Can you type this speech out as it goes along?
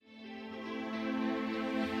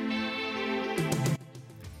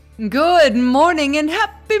Good morning and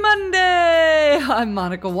happy Monday! I'm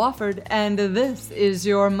Monica Wofford, and this is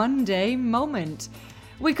your Monday Moment.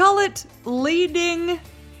 We call it leading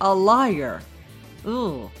a liar.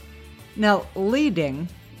 Ooh. Now, leading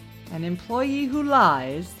an employee who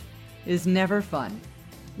lies is never fun.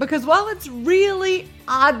 Because while it's really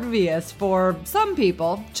obvious for some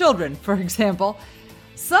people, children for example,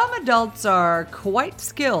 some adults are quite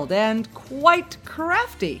skilled and quite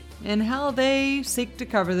crafty in how they seek to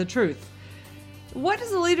cover the truth. What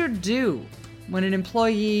does a leader do when an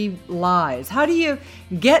employee lies? How do you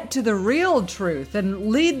get to the real truth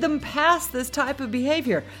and lead them past this type of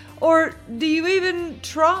behavior? Or do you even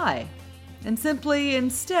try and simply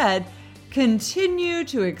instead continue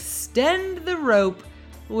to extend the rope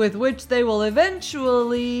with which they will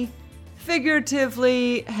eventually,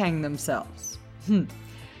 figuratively, hang themselves?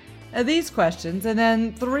 These questions and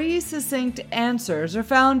then 3 succinct answers are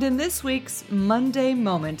found in this week's Monday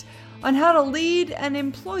Moment on how to lead an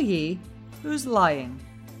employee who's lying.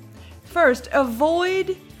 First,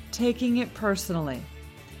 avoid taking it personally.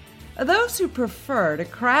 Those who prefer to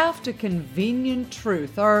craft a convenient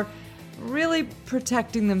truth are really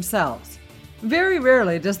protecting themselves. Very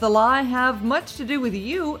rarely does the lie have much to do with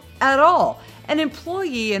you at all. An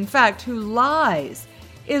employee, in fact, who lies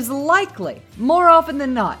is likely, more often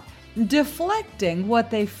than not, deflecting what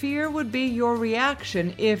they fear would be your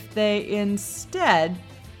reaction if they instead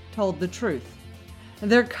told the truth.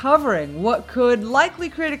 They're covering what could likely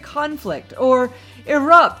create a conflict or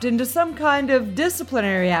erupt into some kind of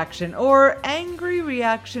disciplinary action or angry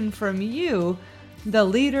reaction from you, the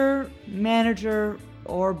leader, manager,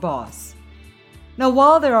 or boss. Now,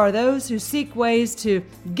 while there are those who seek ways to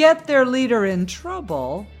get their leader in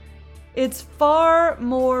trouble, it's far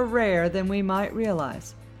more rare than we might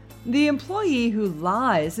realize. The employee who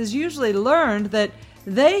lies has usually learned that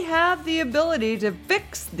they have the ability to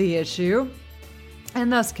fix the issue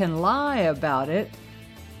and thus can lie about it,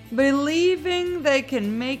 believing they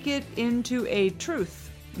can make it into a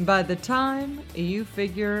truth by the time you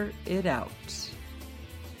figure it out.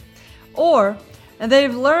 Or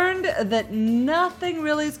they've learned that nothing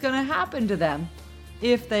really is going to happen to them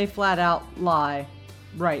if they flat out lie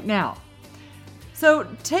right now. So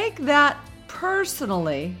take that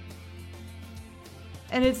personally,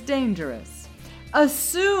 and it's dangerous.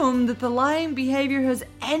 Assume that the lying behavior has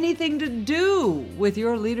anything to do with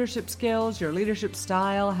your leadership skills, your leadership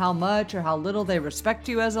style, how much or how little they respect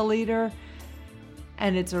you as a leader.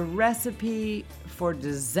 And it's a recipe for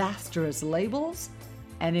disastrous labels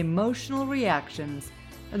and emotional reactions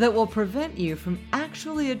that will prevent you from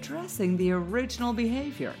actually addressing the original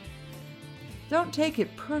behavior. Don't take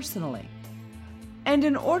it personally. And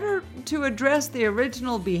in order to address the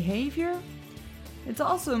original behavior, it's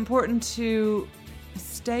also important to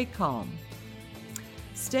stay calm.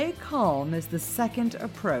 Stay calm is the second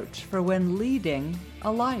approach for when leading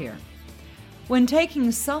a liar. When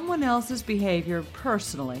taking someone else's behavior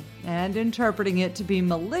personally and interpreting it to be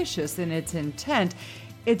malicious in its intent,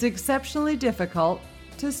 it's exceptionally difficult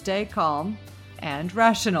to stay calm and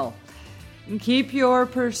rational. Keep your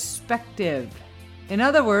perspective. In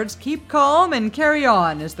other words, keep calm and carry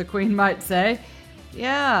on, as the Queen might say.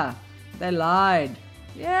 Yeah, they lied.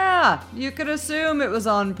 Yeah, you could assume it was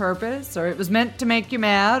on purpose, or it was meant to make you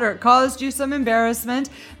mad, or it caused you some embarrassment,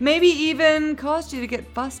 maybe even caused you to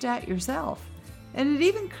get fussed at yourself. And it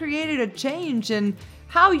even created a change in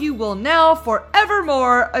how you will now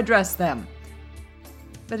forevermore address them.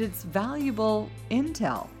 But it's valuable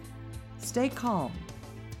intel. Stay calm.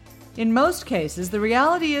 In most cases, the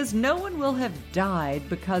reality is no one will have died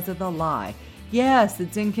because of the lie. Yes,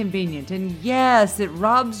 it's inconvenient, and yes, it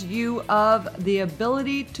robs you of the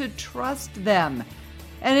ability to trust them.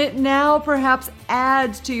 And it now perhaps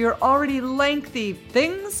adds to your already lengthy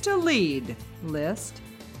things to lead list.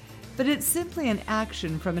 But it's simply an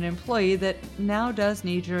action from an employee that now does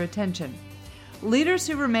need your attention. Leaders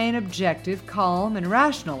who remain objective, calm, and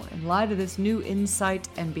rational in light of this new insight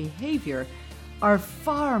and behavior are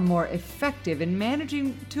far more effective in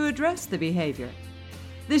managing to address the behavior.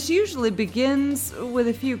 This usually begins with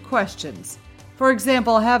a few questions. For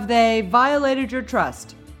example, have they violated your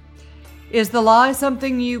trust? Is the lie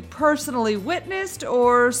something you personally witnessed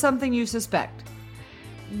or something you suspect?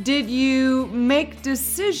 Did you make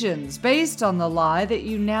decisions based on the lie that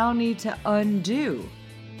you now need to undo?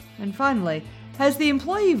 And finally, has the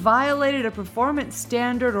employee violated a performance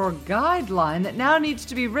standard or guideline that now needs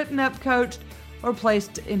to be written up, coached, or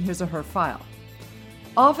placed in his or her file?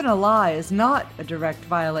 Often a lie is not a direct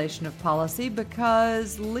violation of policy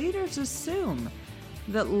because leaders assume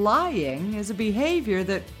that lying is a behavior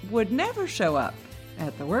that would never show up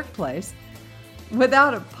at the workplace.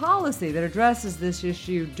 Without a policy that addresses this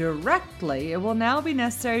issue directly, it will now be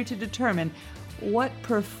necessary to determine what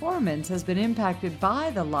performance has been impacted by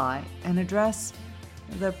the lie and address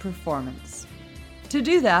the performance. To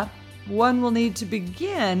do that, one will need to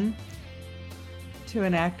begin to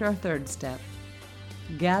enact our third step: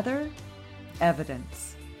 gather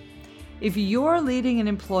evidence. If you're leading an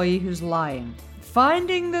employee who's lying,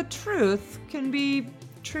 finding the truth can be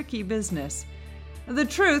tricky business. The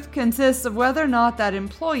truth consists of whether or not that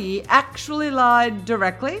employee actually lied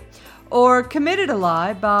directly or committed a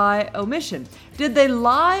lie by omission. Did they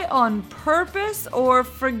lie on purpose or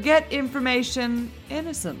forget information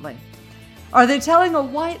innocently? Are they telling a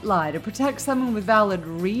white lie to protect someone with valid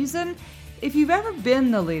reason? If you've ever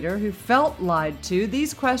been the leader who felt lied to,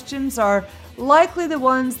 these questions are likely the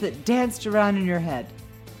ones that danced around in your head.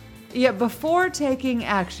 Yet before taking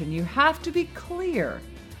action, you have to be clear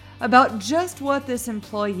about just what this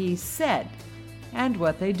employee said and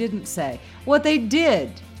what they didn't say, what they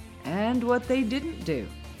did and what they didn't do.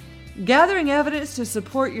 Gathering evidence to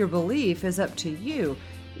support your belief is up to you.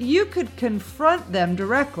 You could confront them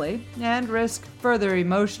directly and risk further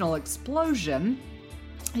emotional explosion.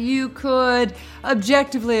 You could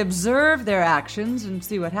objectively observe their actions and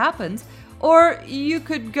see what happens, or you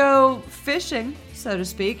could go fishing, so to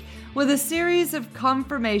speak, with a series of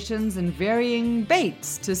confirmations and varying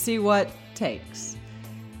baits to see what takes.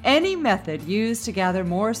 Any method used to gather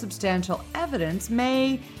more substantial evidence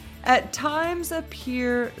may at times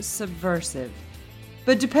appear subversive,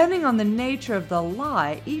 but depending on the nature of the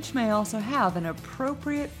lie, each may also have an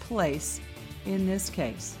appropriate place in this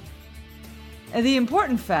case. And the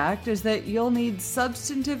important fact is that you'll need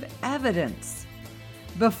substantive evidence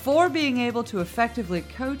before being able to effectively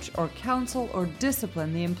coach or counsel or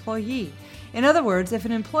discipline the employee. In other words, if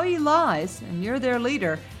an employee lies and you're their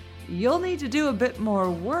leader, you'll need to do a bit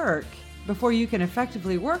more work before you can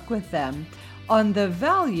effectively work with them on the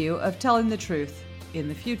value of telling the truth in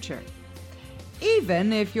the future.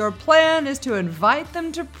 Even if your plan is to invite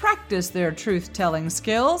them to practice their truth-telling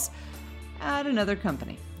skills at another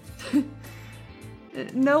company.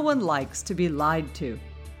 No one likes to be lied to,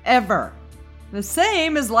 ever. The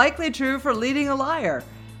same is likely true for leading a liar.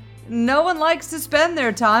 No one likes to spend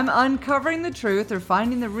their time uncovering the truth or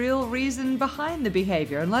finding the real reason behind the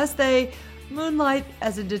behavior unless they moonlight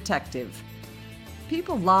as a detective.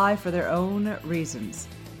 People lie for their own reasons.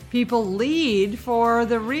 People lead for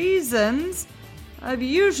the reasons of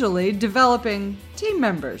usually developing team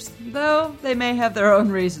members, though they may have their own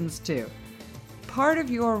reasons too. Part of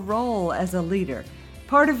your role as a leader,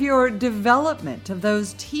 part of your development of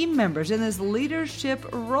those team members in this leadership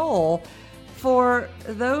role for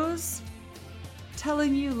those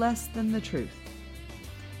telling you less than the truth,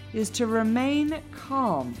 is to remain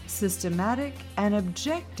calm, systematic, and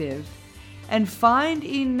objective, and find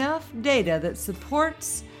enough data that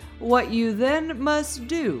supports what you then must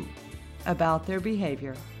do about their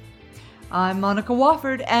behavior. I'm Monica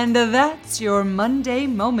Wofford, and that's your Monday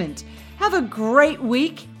Moment. Have a great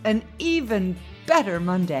week, an even better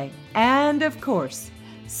Monday, and of course,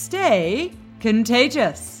 stay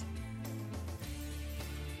contagious.